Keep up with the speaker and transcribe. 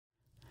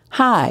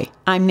Hi,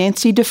 I'm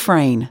Nancy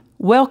Dufresne.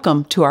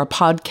 Welcome to our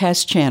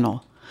podcast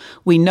channel.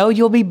 We know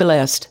you'll be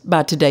blessed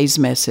by today's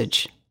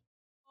message.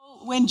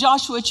 When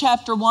Joshua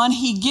chapter 1,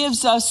 he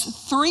gives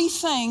us three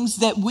things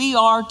that we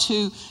are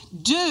to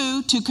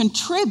do to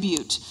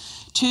contribute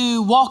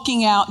to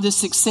walking out the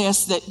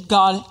success that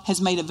God has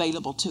made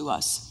available to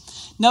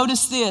us.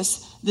 Notice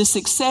this, the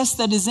success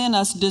that is in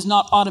us does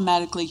not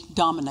automatically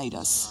dominate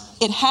us.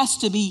 It has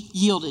to be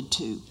yielded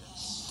to.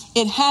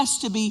 It has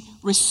to be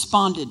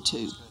responded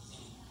to.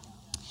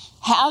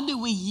 How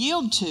do we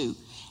yield to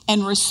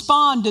and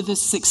respond to the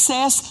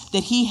success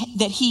that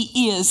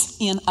he is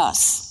in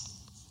us?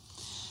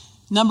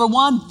 Number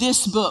one,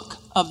 this book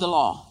of the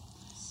law.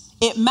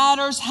 It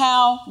matters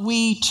how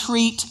we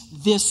treat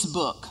this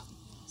book.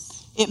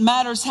 It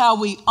matters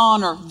how we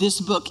honor this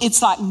book.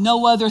 It's like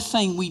no other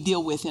thing we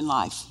deal with in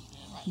life.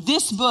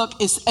 This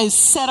book is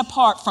set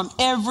apart from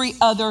every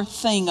other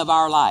thing of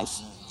our life.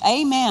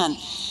 Amen.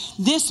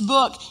 This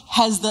book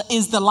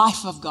is the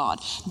life of God.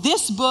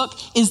 This book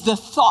is the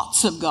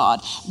thoughts of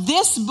God.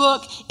 This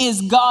book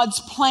is God's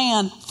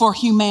plan for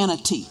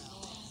humanity.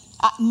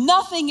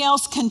 Nothing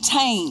else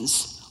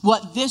contains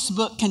what this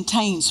book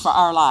contains for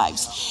our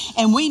lives.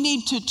 And we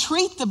need to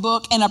treat the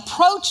book and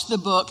approach the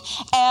book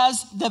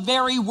as the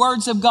very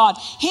words of God.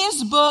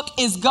 His book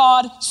is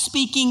God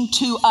speaking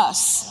to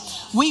us.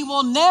 We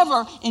will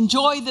never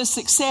enjoy the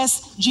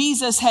success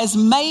Jesus has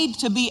made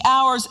to be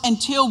ours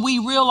until we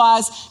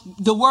realize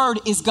the word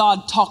is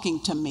God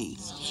talking to me.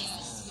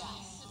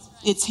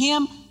 It's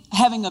him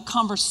having a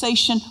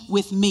conversation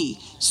with me,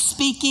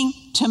 speaking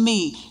to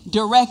me,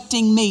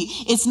 directing me.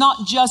 It's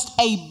not just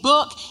a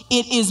book,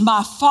 it is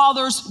my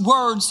Father's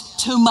words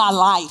to my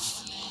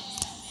life.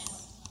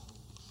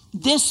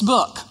 This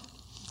book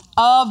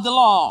of the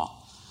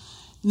law,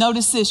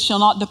 notice this, shall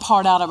not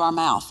depart out of our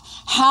mouth.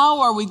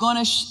 How are we going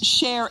to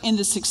share in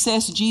the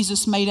success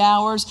Jesus made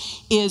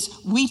ours? Is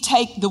we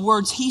take the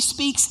words he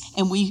speaks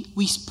and we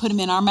put them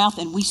in our mouth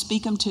and we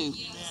speak them too.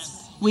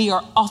 Yes. We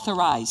are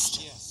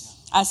authorized. Yes.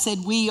 I said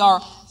we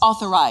are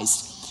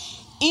authorized.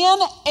 In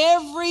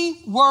every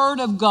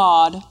word of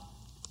God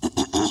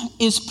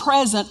is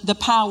present the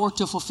power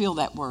to fulfill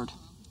that word.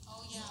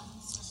 Oh, yeah.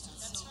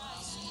 That's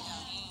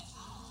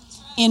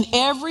right. In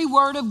every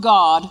word of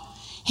God,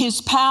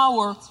 his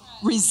power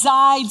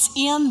resides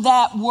in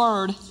that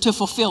word to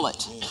fulfill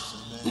it.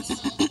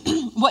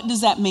 What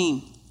does that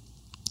mean?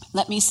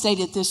 Let me state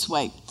it this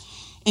way.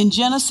 In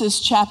Genesis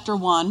chapter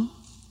 1,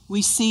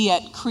 we see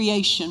at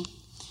creation,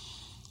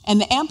 and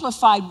the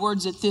Amplified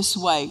words it this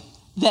way,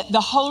 that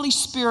the Holy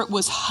Spirit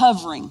was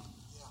hovering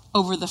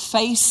over the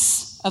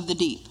face of the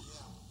deep.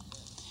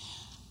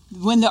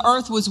 When the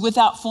earth was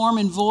without form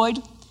and void,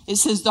 it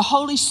says the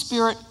Holy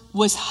Spirit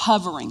was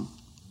hovering.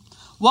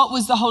 What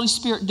was the Holy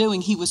Spirit doing?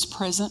 He was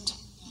present.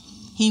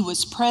 He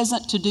was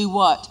present to do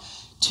what?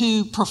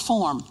 To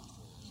perform.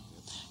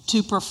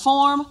 To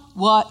perform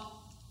what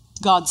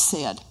God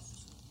said.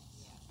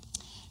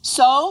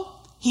 So,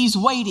 he's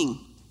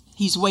waiting.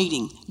 He's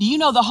waiting. Do you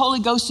know the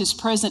Holy Ghost is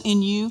present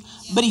in you,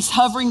 but he's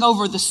hovering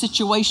over the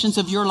situations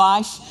of your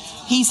life?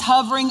 He's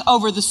hovering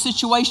over the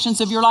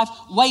situations of your life,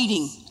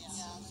 waiting.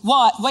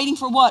 What? Waiting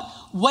for what?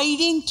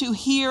 Waiting to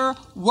hear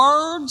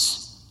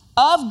words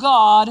of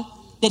God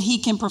that he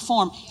can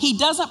perform. He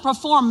doesn't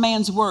perform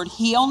man's word.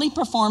 He only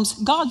performs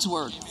God's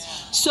word.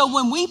 So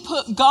when we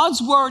put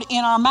God's word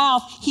in our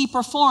mouth, he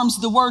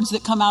performs the words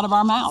that come out of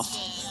our mouth.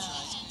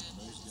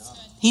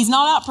 He's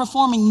not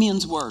outperforming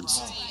men's words.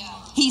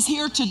 He's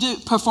here to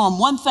perform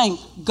one thing,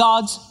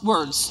 God's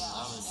words.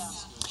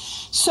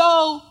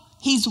 So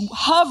he's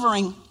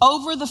hovering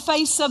over the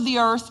face of the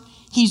earth.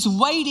 He's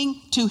waiting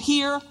to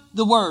hear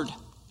the word.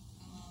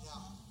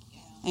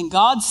 And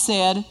God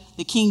said,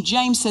 the King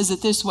James says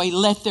it this way,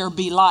 let there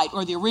be light,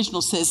 or the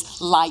original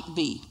says, light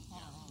be.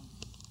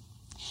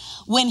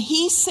 When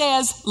he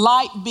says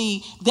light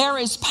be, there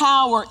is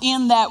power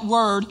in that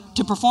word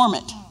to perform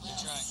it.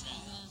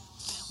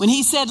 When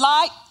he said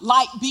light,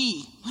 light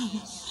be.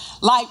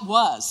 Light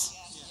was.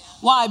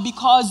 Why?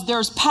 Because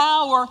there's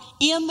power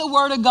in the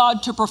word of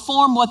God to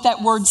perform what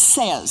that word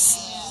says.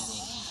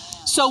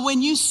 So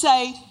when you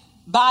say,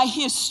 by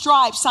his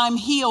stripes I'm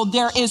healed,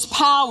 there is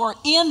power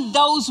in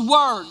those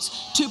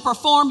words to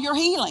perform your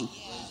healing.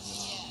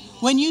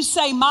 When you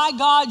say, my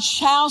God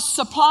shall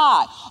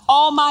supply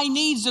all my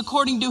needs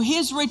according to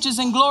his riches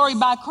and glory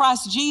by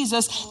Christ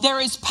Jesus, there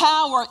is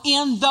power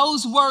in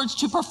those words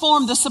to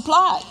perform the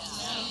supply.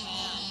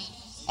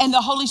 And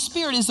the Holy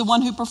Spirit is the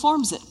one who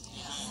performs it.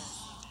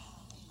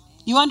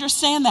 You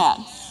understand that?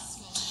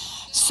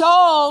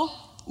 So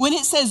when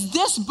it says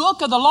this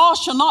book of the law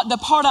shall not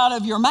depart out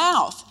of your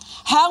mouth,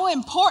 how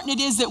important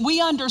it is that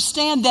we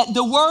understand that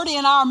the word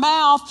in our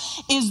mouth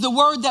is the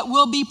word that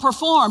will be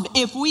performed.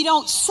 If we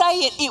don't say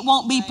it, it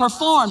won't be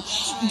performed.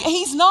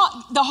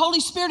 The Holy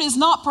Spirit is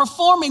not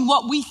performing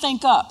what we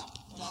think up.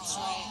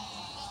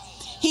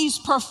 He's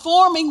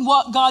performing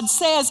what God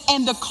says.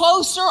 And the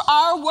closer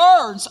our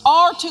words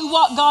are to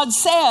what God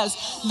says,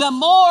 the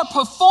more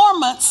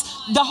performance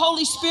the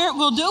Holy Spirit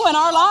will do in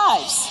our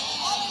lives.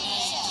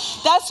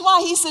 That's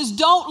why he says,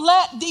 don't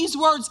let these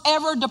words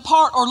ever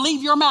depart or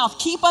leave your mouth.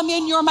 Keep them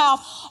in your mouth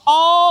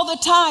all the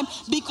time,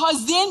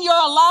 because then you're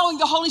allowing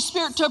the Holy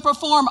Spirit to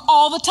perform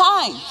all the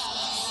time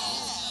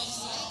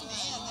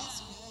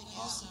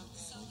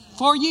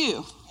for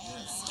you.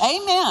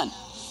 Amen.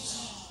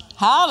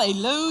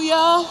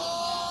 Hallelujah.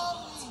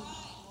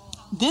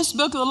 This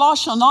book of the law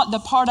shall not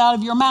depart out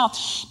of your mouth.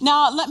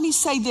 Now, let me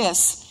say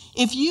this.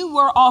 If you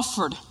were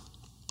offered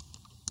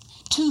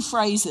two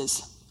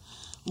phrases,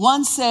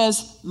 one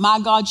says, my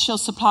God shall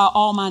supply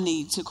all my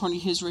needs according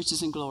to his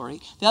riches and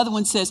glory. The other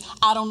one says,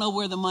 I don't know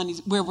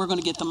where we're going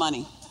to get the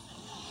money.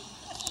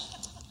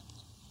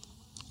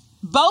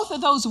 Both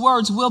of those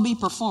words will be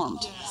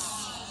performed,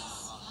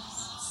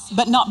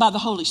 but not by the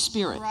Holy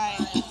Spirit.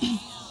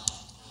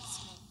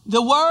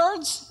 The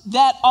words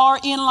that are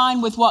in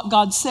line with what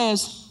God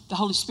says, the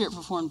Holy Spirit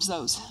performs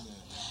those.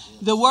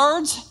 The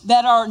words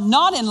that are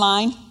not in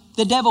line,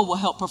 the devil will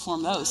help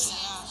perform those.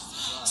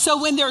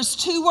 So when there's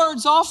two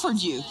words offered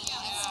you,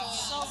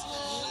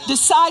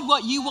 decide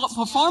what you want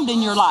performed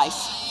in your life.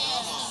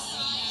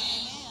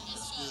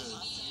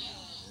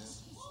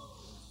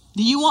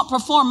 Do you want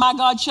performed, my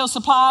God shall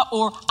supply,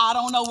 or I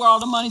don't know where all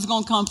the money's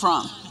going to come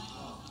from?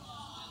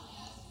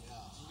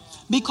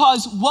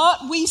 Because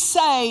what we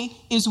say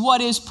is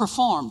what is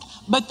performed.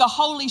 But the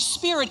Holy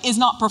Spirit is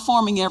not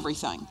performing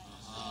everything.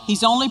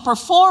 He's only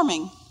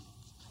performing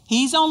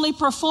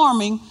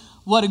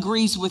what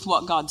agrees with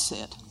what God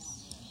said.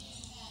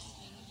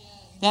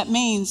 That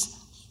means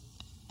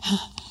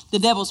the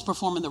devil's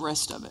performing the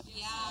rest of it.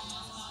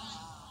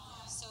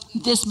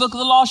 This book of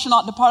the law shall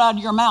not depart out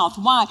of your mouth.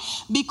 Why?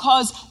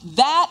 Because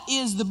that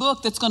is the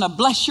book that's going to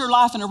bless your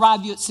life and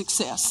arrive you at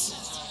success.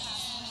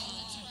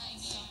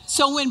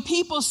 So when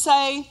people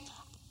say,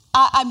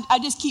 I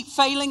just keep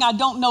failing, I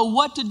don't know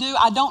what to do,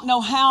 I don't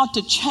know how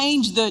to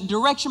change the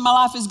direction my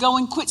life is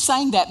going, quit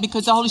saying that,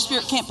 because the Holy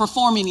Spirit can't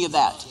perform any of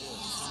that.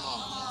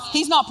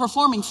 He's not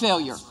performing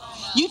failure.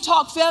 You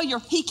talk failure,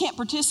 he can't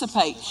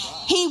participate.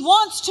 He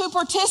wants to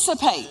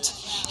participate.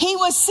 He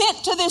was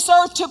sent to this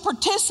earth to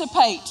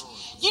participate.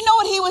 You know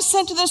what he was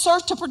sent to this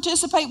earth to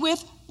participate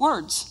with?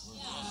 Words.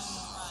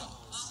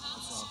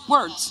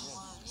 Words.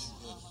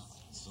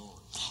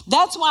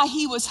 That's why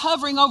he was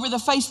hovering over the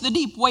face of the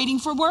deep, waiting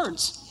for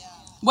words.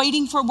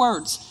 Waiting for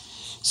words.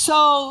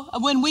 So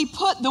when we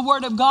put the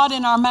word of God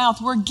in our mouth,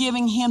 we're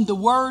giving him the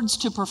words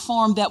to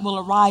perform that will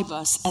arrive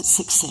us at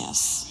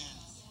success.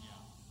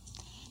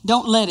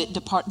 Don't let it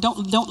depart.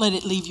 Don't let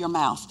it leave your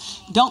mouth.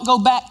 Don't go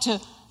back to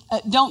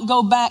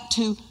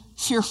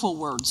fearful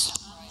words.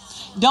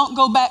 Don't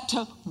go back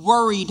to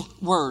worried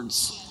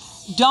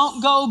words.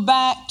 Don't go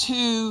back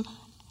to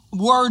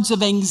words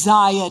of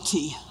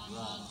anxiety.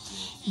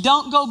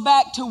 Don't go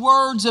back to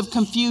words of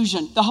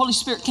confusion. The Holy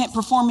Spirit can't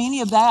perform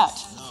any of that.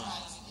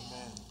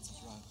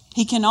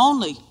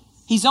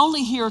 He's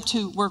only here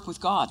to work with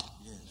God.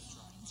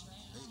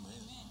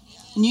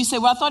 And you say,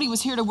 well, I thought he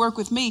was here to work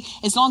with me.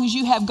 As long as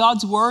you have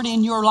God's word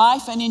in your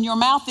life and in your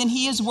mouth, then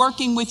he is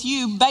working with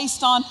you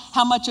based on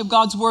how much of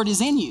God's word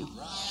is in you.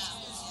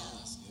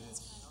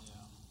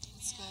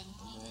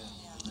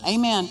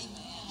 Amen.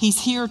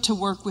 He's here to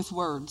work with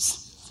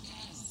words.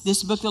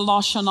 This book of the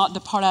law shall not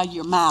depart out of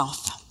your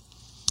mouth.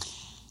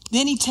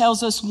 Then he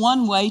tells us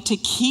one way to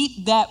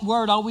keep that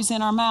word always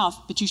in our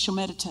mouth, but you shall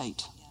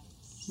meditate.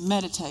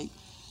 Meditate.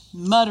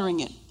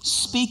 Muttering it,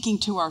 speaking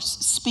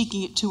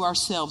it to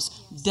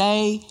ourselves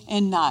day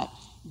and night,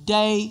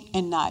 day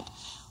and night.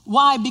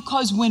 Why?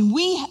 Because when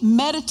we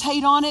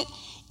meditate on it,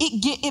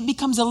 it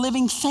becomes a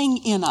living thing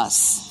in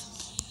us.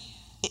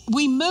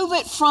 We move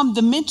it from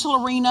the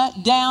mental arena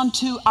down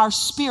to our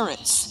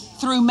spirits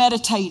through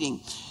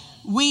meditating.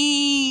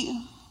 The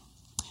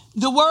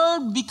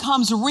word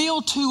becomes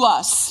real to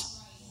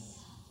us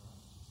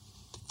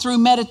through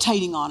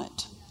meditating on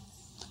it.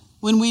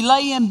 When we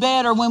lay in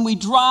bed or when we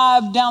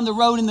drive down the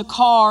road in the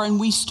car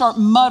and we start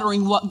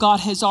muttering what God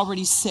has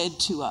already said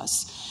to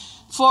us.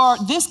 For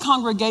this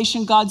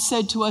congregation, God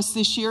said to us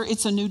this year,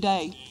 it's a new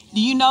day. Do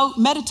you know?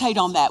 Meditate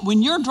on that.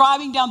 When you're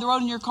driving down the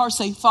road in your car,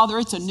 say, Father,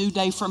 it's a new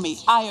day for me.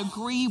 I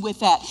agree with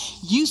that.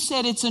 You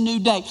said it's a new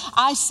day.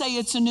 I say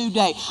it's a new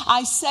day.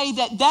 I say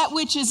that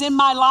which is in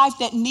my life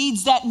that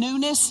needs that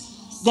newness,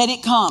 that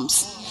it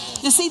comes.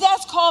 You see,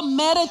 that's called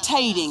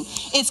meditating.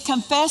 It's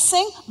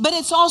confessing, but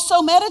it's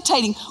also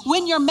meditating.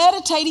 When you're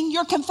meditating,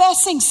 you're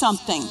confessing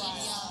something.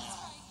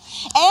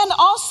 And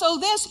also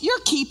this, you're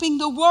keeping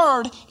the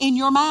word in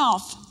your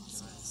mouth.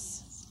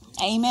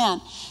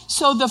 Amen.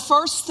 So the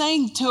first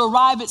thing to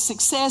arrive at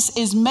success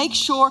is make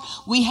sure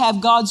we have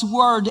God's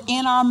word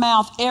in our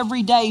mouth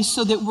every day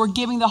so that we're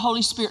giving the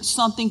Holy Spirit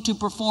something to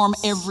perform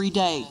every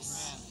day.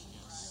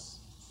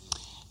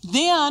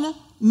 Then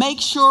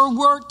make sure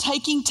we're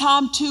taking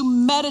time to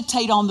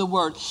meditate on the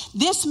word.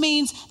 This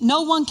means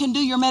no one can do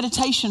your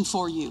meditation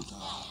for you.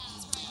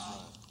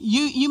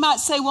 You might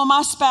say, well,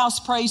 my spouse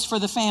prays for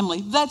the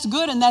family. That's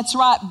good and that's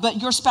right,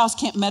 but your spouse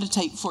can't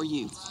meditate for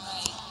you.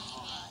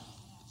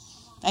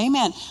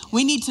 Amen.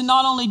 We need to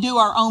not only do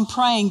our own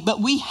praying,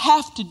 but we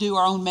have to do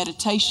our own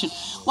meditation.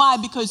 Why?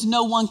 Because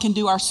no one can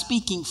do our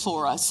speaking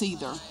for us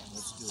either.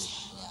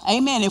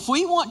 Amen. If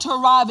we want to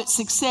arrive at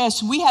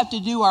success, we have to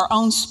do our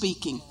own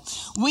speaking.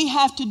 We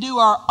have to do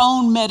our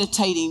own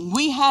meditating.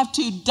 We have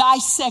to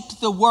dissect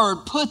the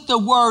word, put the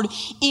word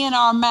in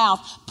our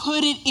mouth,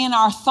 put it in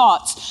our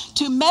thoughts.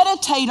 To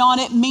meditate on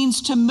it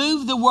means to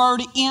move the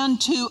word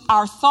into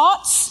our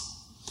thoughts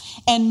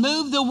and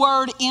move the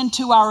word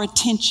into our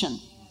attention.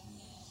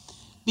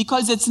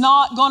 Because it's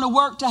not going to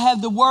work to have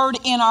the word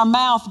in our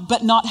mouth,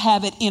 but not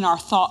have it in our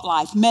thought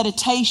life.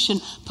 Meditation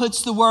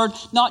puts the word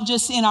not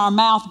just in our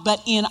mouth,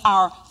 but in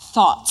our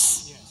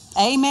thoughts. Yes.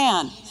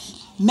 Amen.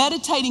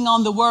 Meditating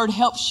on the word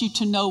helps you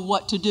to know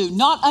what to do.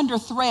 Not under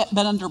threat,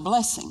 but under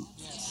blessing.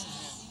 Yes.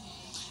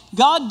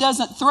 God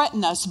doesn't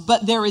threaten us,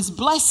 but there is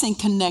blessing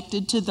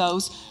connected to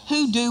those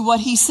who do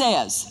what he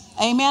says.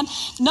 Amen.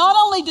 Not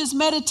only does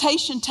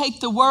meditation take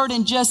the word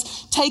and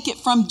just take it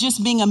from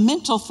just being a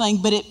mental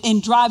thing, but it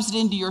drives it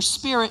into your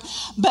spirit.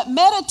 But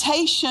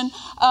meditation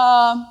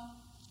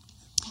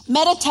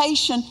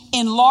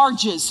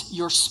enlarges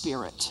your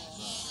spirit.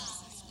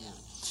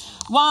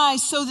 Why?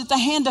 So that the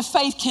hand of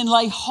faith can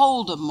lay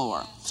hold of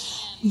more.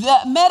 The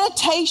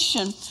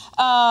meditation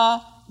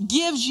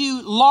gives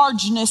you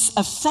largeness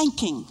of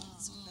thinking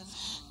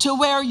to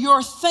where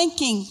your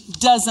thinking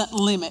doesn't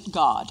limit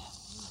God.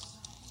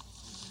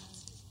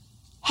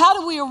 How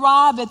do we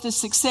arrive at the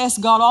success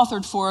God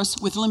authored for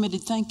us with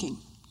limited thinking?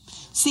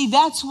 See,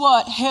 that's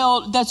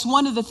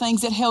one of the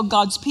things that held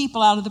God's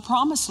people out of the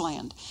promised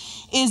land,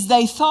 is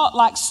they thought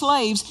like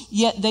slaves,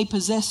 yet they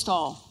possessed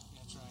all.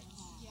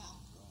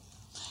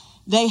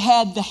 They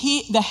had the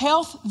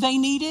health they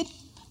needed,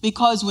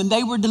 because when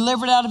they were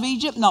delivered out of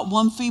Egypt, not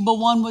one feeble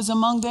one was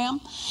among them.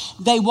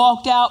 They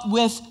walked out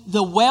with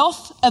the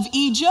wealth of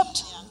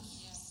Egypt.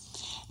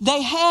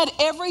 They had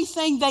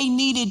everything they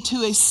needed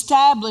to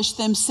establish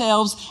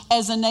themselves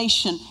as a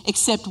nation,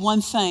 except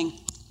one thing: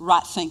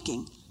 right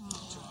thinking.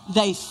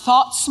 They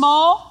thought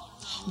small.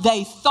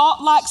 They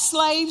thought like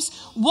slaves.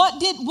 What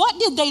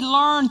did they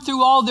learn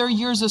through all their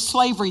years of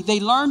slavery? They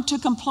learned to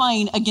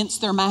complain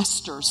against their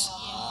masters.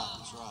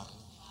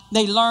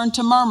 They learned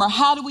to murmur.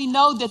 How do we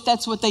know that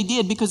that's what they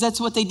did? Because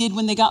that's what they did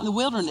when they got in the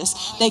wilderness.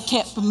 They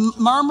kept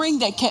murmuring.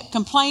 They kept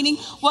complaining.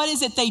 What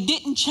is it? They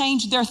didn't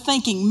change their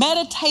thinking.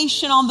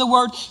 Meditation on the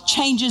word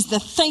changes the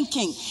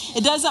thinking.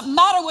 It doesn't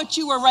matter what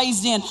you were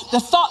raised in. The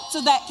thoughts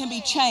of that can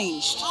be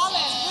changed.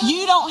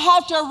 You don't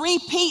have to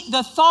repeat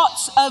the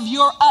thoughts of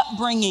your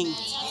upbringing.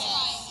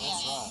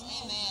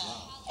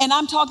 And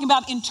I'm talking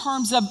about in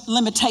terms of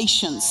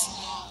limitations.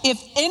 If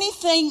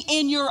anything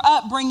in your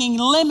upbringing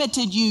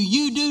limited you,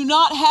 you do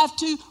not have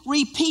to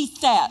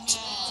repeat that.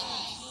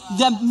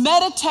 The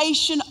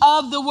meditation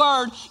of the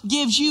word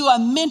gives you a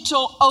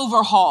mental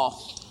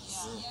overhaul.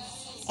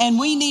 And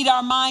we need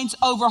our minds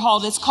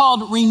overhauled. It's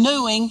called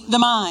renewing the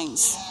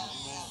minds.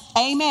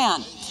 Amen.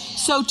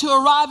 So to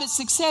arrive at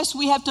success,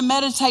 we have to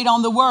meditate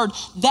on the word.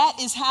 That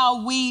is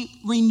how we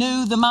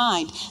renew the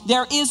mind.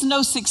 There is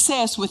no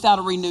success without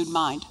a renewed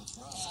mind.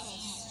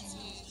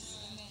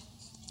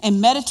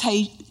 And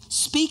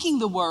speaking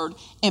the word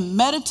and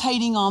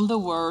meditating on the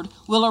word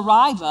will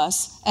arrive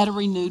us at a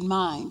renewed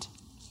mind.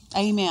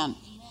 Amen.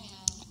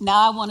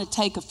 Now I want to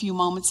take a few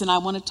moments and I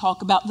want to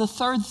talk about the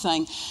third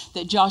thing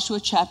that Joshua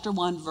chapter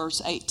 1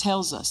 verse 8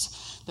 tells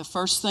us. The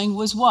first thing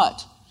was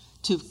what?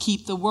 To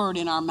keep the word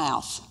in our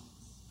mouth.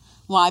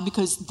 Why?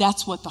 Because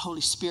that's what the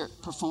Holy Spirit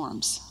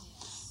performs.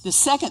 The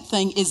second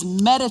thing is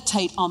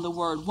meditate on the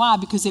word. Why?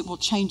 Because it will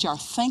change our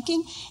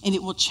thinking and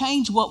it will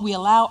change what we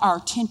allow our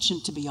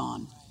attention to be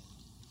on.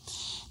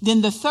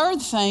 Then the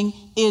third thing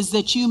is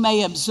that you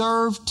may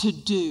observe to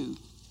do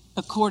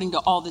according to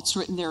all that's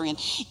written therein.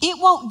 It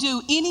won't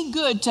do any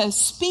good to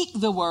speak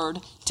the word,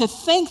 to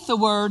think the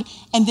word,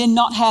 and then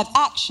not have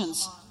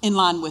actions in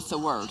line with the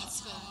word.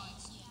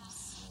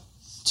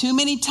 Too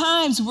many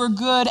times we're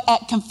good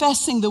at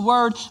confessing the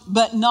word,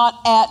 but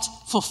not at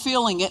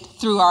fulfilling it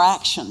through our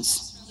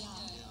actions.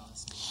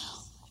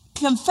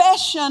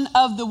 Confession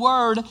of the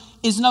word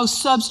is no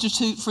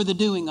substitute for the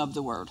doing of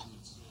the word.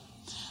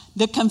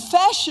 The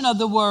confession of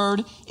the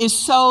word is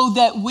so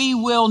that we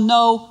will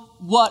know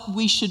what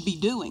we should be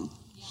doing.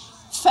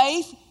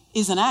 Faith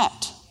is an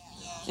act.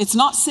 It's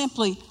not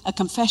simply a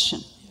confession.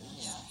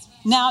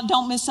 Now,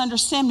 don't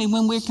misunderstand me.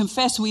 When we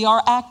confess, we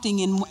are acting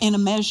in a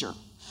measure.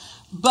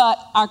 But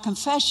our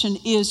confession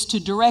is to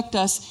direct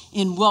us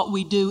in what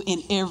we do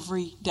in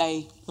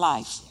everyday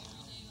life.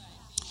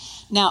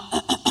 Now,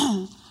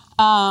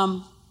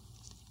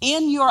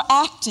 in your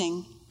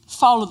acting,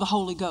 follow the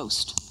Holy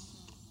Ghost.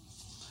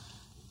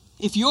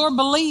 If you're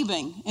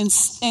believing and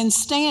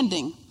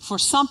standing for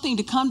something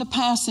to come to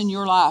pass in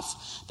your life,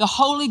 the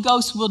Holy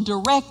Ghost will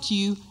direct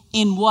you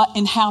in what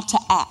and how to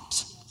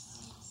act,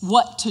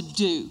 what to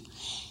do.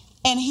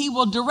 And he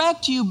will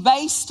direct you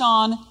based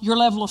on your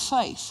level of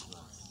faith.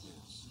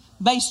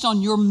 based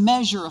on your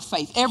measure of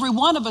faith. Every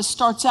one of us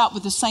starts out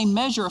with the same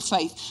measure of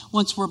faith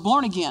once we're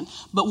born again.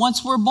 But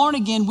once we're born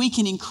again, we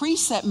can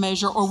increase that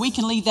measure or we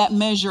can leave that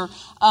measure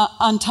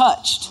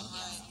untouched.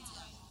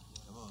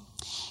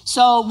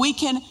 So we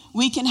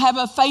can have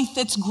a faith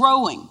that's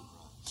growing.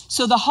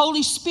 So the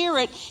Holy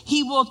Spirit,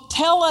 He will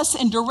tell us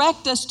and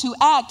direct us to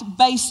act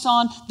based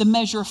on the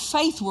measure of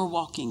faith we're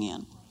walking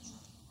in.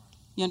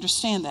 You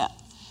understand that?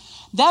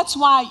 That's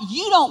why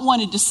you don't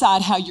want to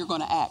decide how you're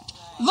going to act.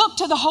 Look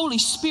to the Holy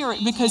Spirit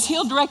because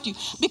He'll direct you.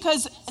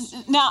 Because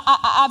now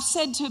I've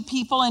said to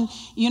people, and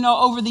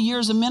over the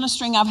years of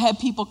ministering, I've had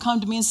people come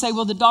to me and say,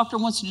 well, the doctor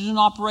wants to do an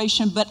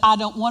operation, but I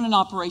don't want an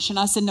operation.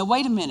 I said, no,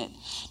 wait a minute.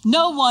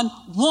 No one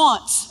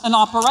wants an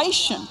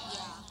operation.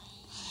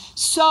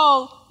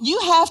 So you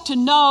have to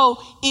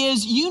know,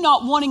 is you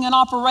not wanting an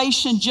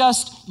operation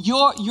just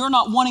you're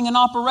not wanting an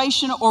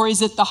operation, or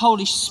is it the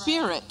Holy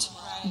Spirit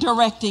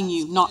directing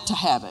you not to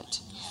have it?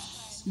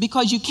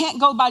 Because you can't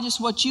go by just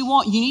what you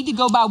want. You need to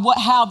go by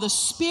how the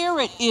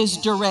Spirit is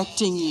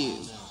directing you.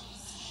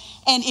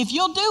 And if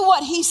you'll do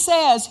what He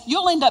says,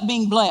 you'll end up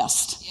being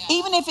blessed.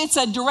 Even if it's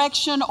a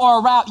direction or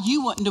a route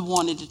you wouldn't have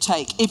wanted to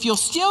take. If you'll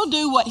still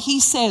do what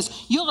He says,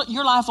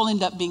 your life will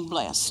end up being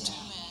blessed.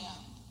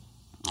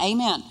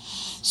 Amen.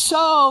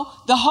 So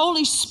the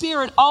Holy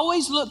Spirit,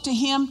 always look to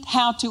Him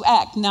how to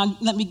act. Now,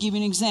 let me give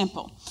you an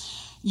example.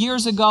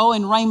 Years ago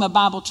in Rhema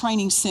Bible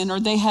Training Center,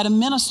 they had a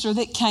minister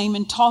that came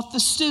and taught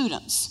the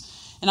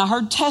students. And I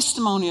heard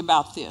testimony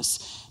about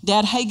this.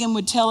 Dad Hagin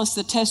would tell us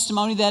the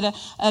testimony that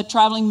a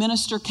traveling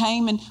minister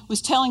came and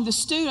was telling the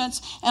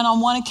students. And on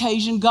one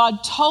occasion,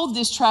 God told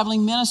this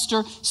traveling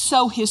minister,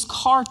 sow his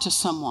car to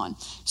someone.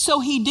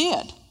 So he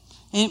did.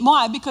 And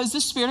why? Because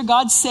the Spirit of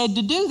God said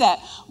to do that.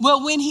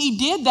 Well, when he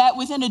did that,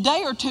 within a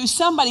day or two,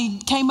 somebody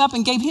came up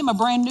and gave him a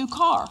brand new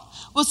car.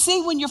 Well,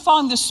 see, when you're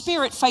following the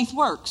Spirit, faith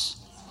works.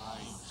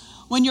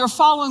 When you're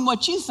following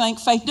what you think,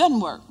 faith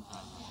doesn't work.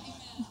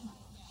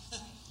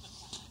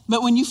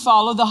 But when you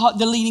follow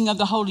the leading of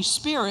the Holy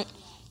Spirit,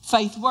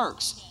 faith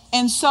works.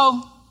 And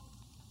so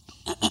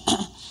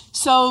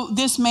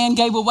this man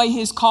gave away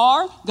his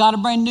car, got a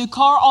brand new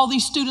car. All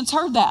these students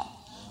heard that.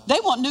 They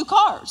want new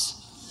cars.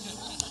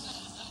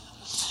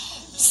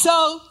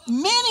 So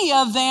many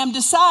of them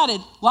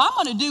decided, well,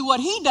 I'm going to do what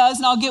he does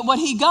and I'll get what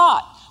he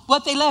got.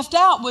 What they left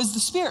out was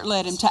the Spirit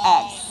led him to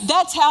act.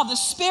 That's how the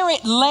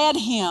Spirit led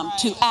him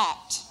to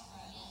act.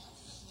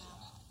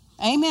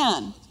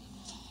 Amen.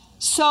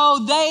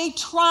 So they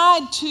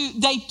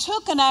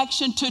took an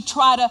action to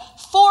try to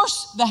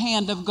force the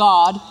hand of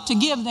God to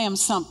give them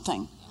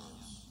something.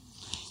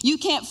 You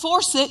can't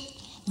force it,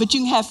 but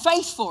you can have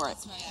faith for it.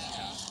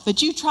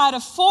 But you try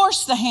to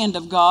force the hand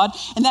of God,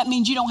 and that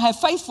means you don't have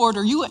faith for it,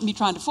 or you wouldn't be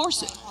trying to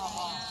force it.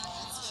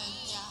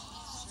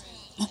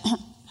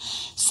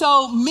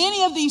 So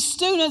many of these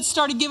students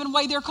started giving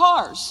away their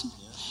cars.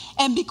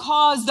 And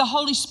because the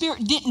Holy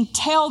Spirit didn't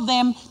tell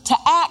them to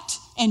act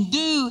and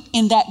do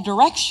in that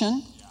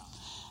direction,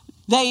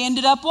 they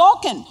ended up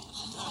walking.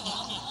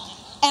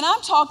 And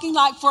I'm talking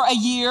like for a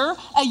year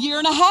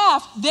and a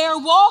half, they're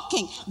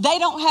walking. They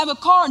don't have a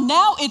car.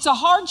 Now it's a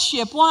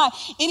hardship. Why?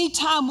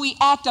 Anytime we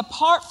act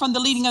apart from the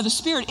leading of the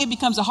Spirit, it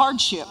becomes a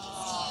hardship.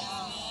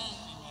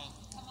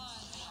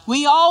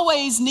 We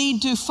always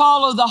need to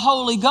follow the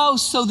Holy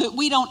Ghost so that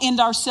we don't end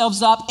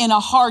ourselves up in a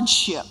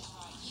hardship.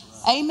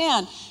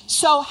 Amen.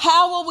 So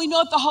how will we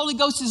know if the Holy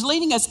Ghost is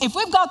leading us? If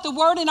we've got the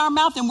Word in our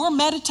mouth and we're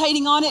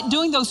meditating on it,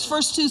 doing those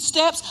first two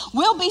steps,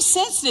 we'll be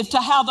sensitive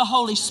to how the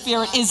Holy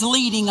Spirit is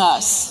leading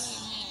us.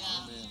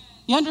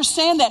 You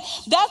understand that?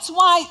 That's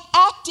why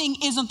acting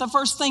isn't the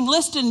first thing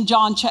listed in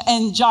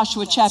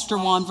Joshua chapter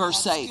 1,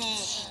 verse 8.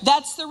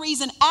 That's the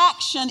reason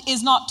action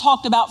is not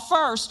talked about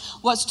first.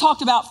 What's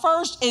talked about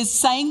first is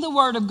saying the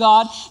Word of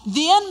God,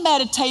 then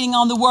meditating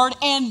on the Word,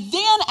 and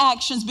then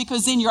actions,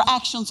 because then your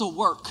actions will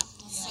work.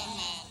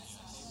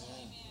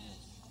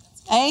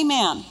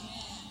 Amen.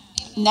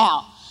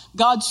 Now,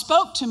 God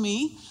spoke to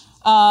me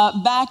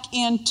back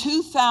in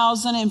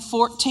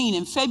 2014,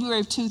 in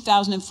February of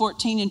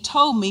 2014, and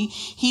told me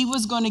He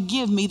was going to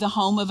give me the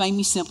home of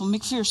Aimee Semple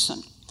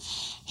McPherson.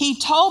 He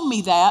told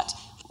me that.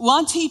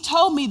 Once He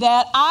told me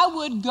that, I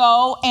would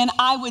go and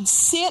I would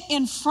sit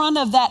in front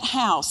of that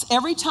house.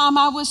 Every time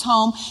I was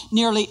home,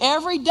 nearly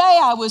every day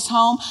I was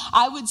home,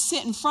 I would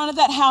sit in front of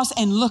that house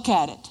and look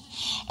at it.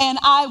 And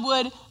I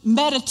would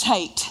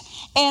meditate.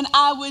 And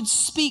I would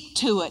speak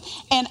to it.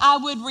 And I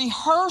would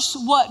rehearse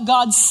what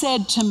God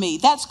said to me.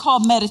 That's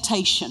called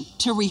meditation,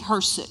 to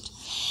rehearse it.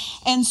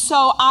 And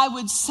so I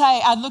would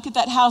say, I'd look at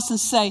that house and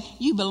say,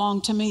 you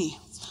belong to me.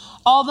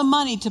 All the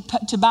money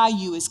to buy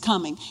you is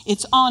coming.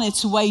 It's on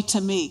its way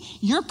to me.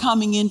 You're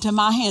coming into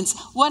my hands.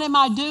 What am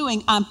I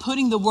doing? I'm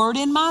putting the Word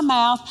in my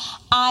mouth.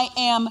 I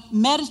am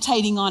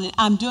meditating on it.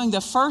 I'm doing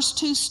the first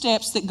two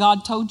steps that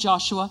God told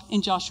Joshua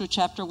in Joshua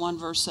chapter 1,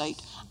 verse 8.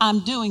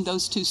 I'm doing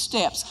those two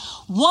steps.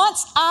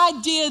 Once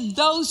I did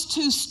those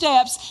two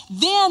steps,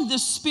 then the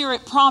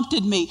Spirit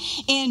prompted me.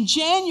 In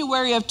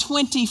January of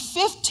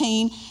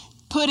 2015,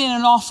 put in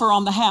an offer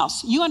on the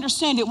house. You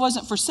understand it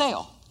wasn't for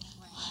sale.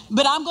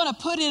 but I'm going to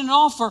put in an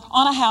offer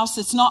on a house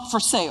that's not for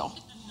sale.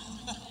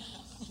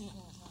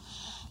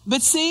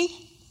 But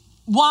see,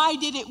 why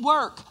did it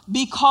work?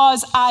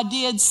 Because I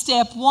did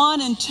step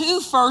 1 and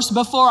 2 first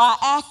before I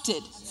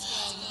acted.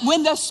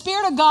 When the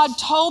Spirit of God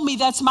told me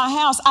that's my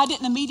house, I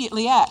didn't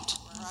immediately act.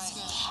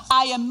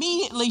 I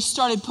immediately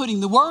started putting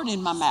the word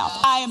in my mouth.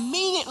 I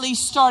immediately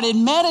started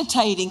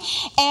meditating.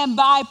 And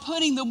by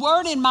putting the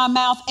word in my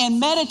mouth and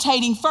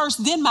meditating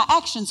first, then my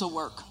actions will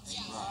work.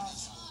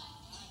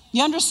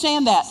 You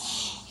understand that?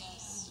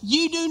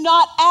 You do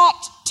not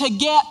act to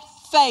get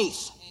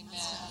faith.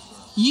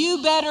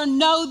 You better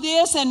know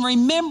this and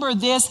remember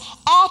this.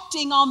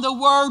 Acting on the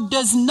word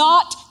does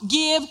not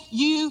give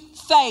you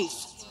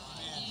faith.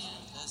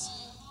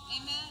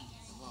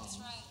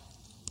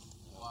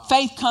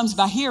 Faith comes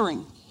by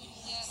hearing.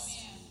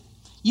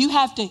 You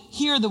have to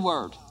hear the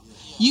word.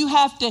 You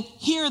have to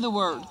hear the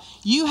word.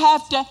 You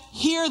have to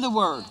hear the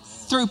word.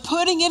 Through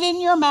putting it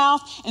in your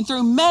mouth and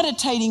through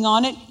meditating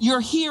on it, you're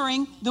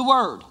hearing the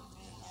word.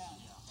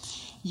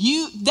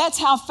 That's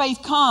how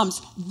faith comes.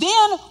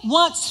 Then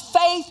once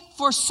faith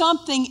for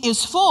something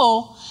is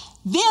full,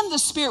 then the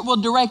Spirit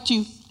will direct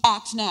you,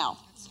 act now.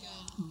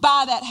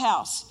 Buy that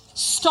house.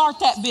 Start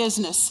that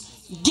business.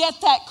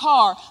 Get that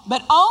car,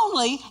 but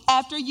only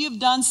after you've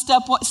done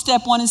step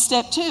 1 and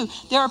step 2.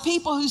 There are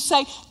people who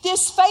say,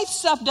 this faith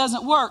stuff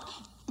doesn't work.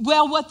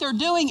 Well, what they're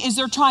doing is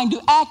they're trying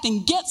to act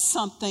and get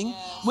something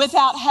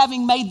without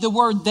having made the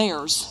word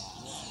theirs.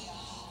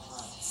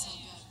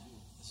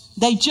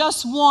 They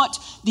just want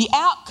the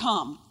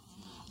outcome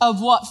of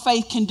what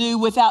faith can do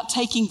without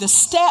taking the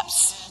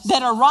steps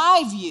that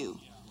arrive you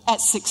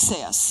at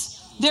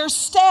success. There's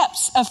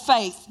steps of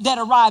faith that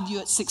arrive you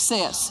at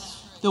success.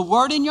 The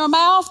word in your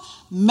mouth,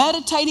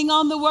 meditating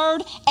on the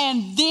word,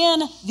 and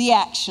then the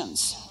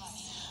actions.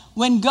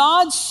 When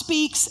God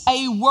speaks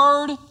a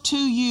word to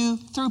you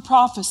through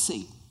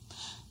prophecy,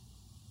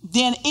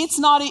 then it's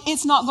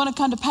not going to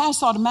come to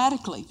pass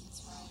automatically.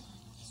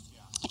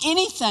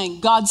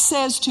 Anything God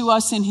says to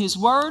us in His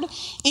word,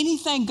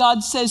 anything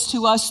God says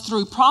to us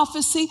through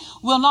prophecy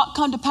will not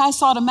come to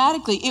pass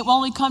automatically. It will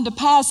only come to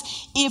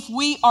pass if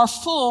we are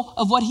full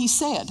of what He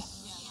said.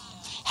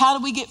 How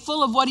do we get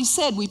full of what He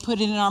said? We put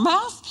it in our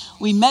mouth,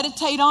 we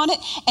meditate on it,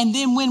 and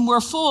then when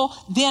we're full,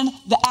 then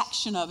the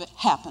action of it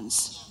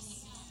happens.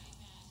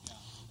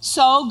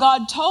 So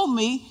God told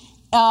me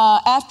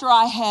after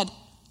I had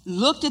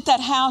looked at that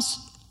house,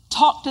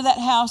 talked to that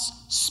house,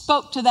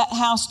 spoke to that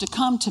house to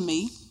come to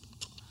me,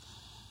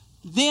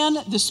 then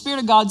the Spirit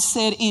of God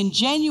said in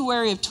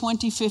January of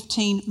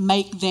 2015,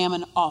 make them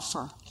an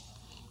offer.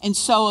 And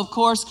so, of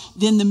course,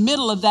 then the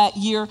middle of that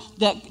year,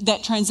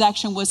 that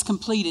transaction was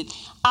completed.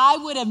 I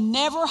would have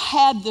never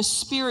had the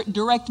Spirit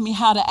direct me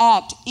how to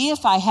act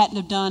if I hadn't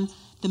have done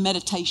the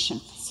meditation,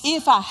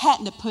 if I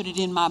hadn't have put it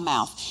in my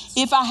mouth,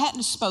 if I hadn't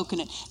have spoken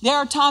it. There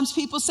are times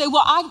people say,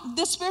 well,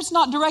 the Spirit's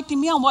not directing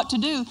me on what to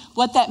do.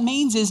 What that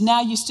means is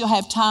now you still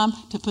have time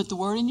to put the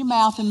word in your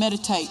mouth and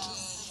meditate.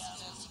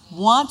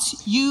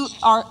 Once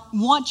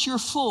you're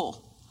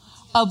full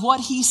of what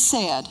He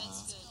said,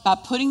 by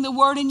putting the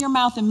word in your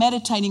mouth and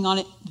meditating on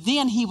it,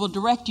 then He will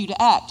direct you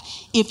to act.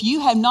 If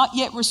you have not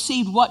yet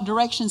received what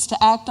directions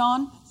to act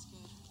on,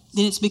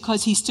 then it's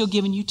because He's still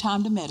giving you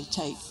time to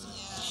meditate.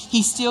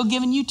 He's still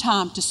giving you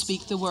time to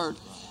speak the word.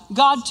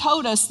 God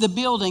told us the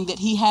building that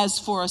He has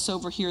for us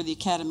over here, the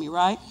academy,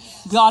 right?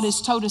 God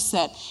has told us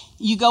that.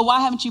 You go,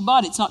 why haven't you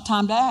bought it? It's not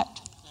time to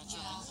act.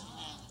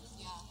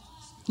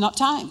 It's not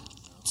time.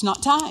 It's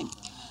not time.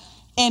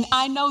 And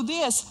I know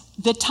this,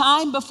 the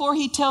time before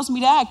He tells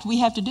me to act, we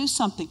have to do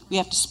something. We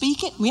have to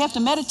speak it. We have to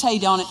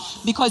meditate on it.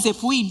 Because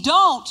if we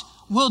don't,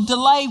 we'll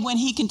delay when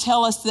He can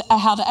tell us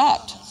how to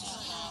act.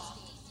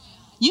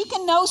 You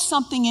can know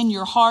something in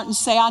your heart and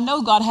say, I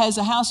know God has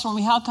a house for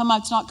me. How come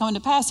it's not coming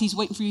to pass? He's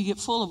waiting for you to get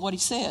full of what He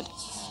said.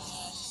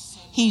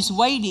 He's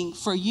waiting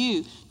for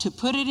you to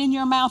put it in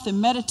your mouth and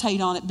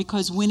meditate on it,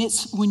 because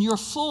when you're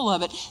full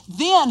of it,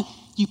 then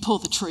you pull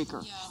the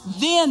trigger.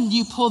 Then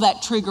you pull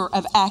that trigger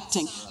of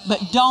acting.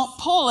 But don't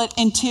pull it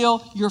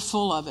until you're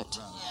full of it.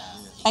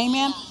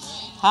 Amen?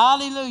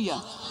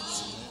 Hallelujah.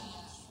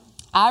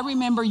 I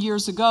remember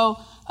years ago,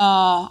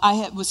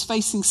 I was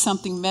facing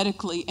something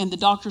medically, and the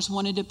doctors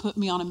wanted to put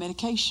me on a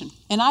medication.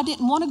 And I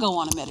didn't want to go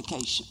on a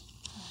medication.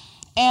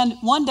 And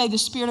one day the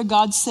Spirit of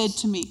God said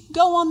to me,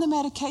 go on the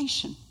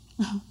medication.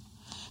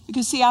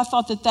 Because see, I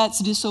thought that that's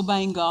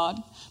disobeying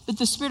God. But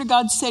the Spirit of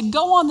God said,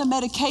 go on the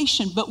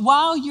medication, but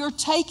while you're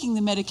taking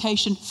the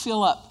medication,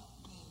 fill up.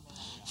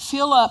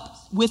 Fill up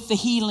with the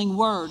healing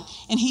word.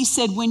 And He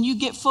said, when you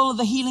get full of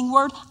the healing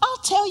word, I'll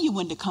tell you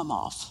when to come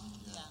off.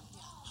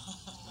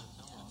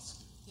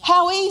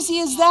 How easy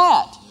is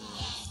that?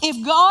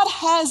 If God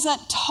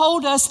hasn't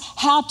told us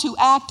how to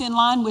act in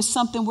line with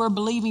something we're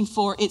believing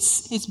for,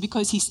 it's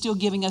because He's still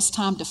giving us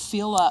time to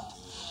fill up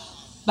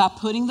by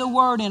putting the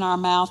word in our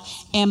mouth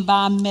and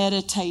by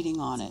meditating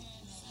on it.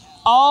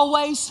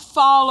 Always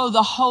follow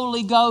the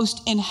Holy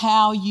Ghost in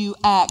how you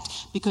act,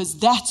 because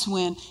that's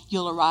when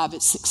you'll arrive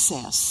at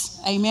success.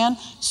 Amen.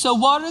 So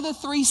what are the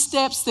 3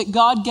 steps that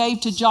God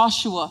gave to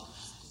Joshua?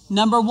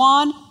 Number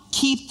 1,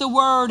 keep the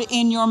word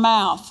in your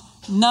mouth.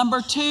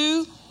 Number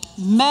 2,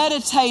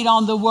 meditate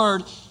on the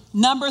word.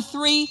 Number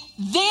 3,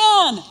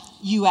 then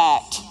you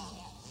act.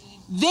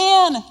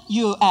 Then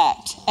you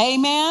act.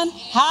 Amen.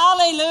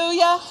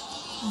 Hallelujah.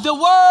 The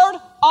word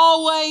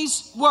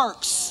always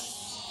works.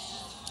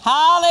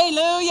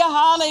 Hallelujah,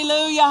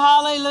 hallelujah,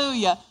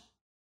 hallelujah.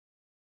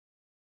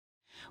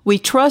 We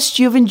trust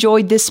you've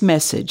enjoyed this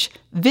message.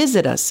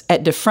 Visit us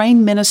at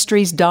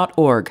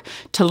DufresneMinistries.org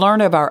to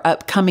learn of our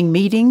upcoming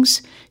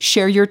meetings,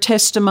 share your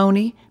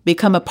testimony,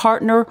 become a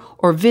partner,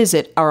 or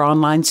visit our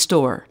online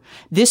store.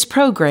 This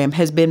program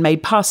has been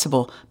made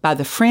possible by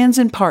the friends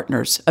and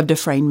partners of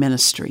Dufresne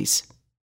Ministries.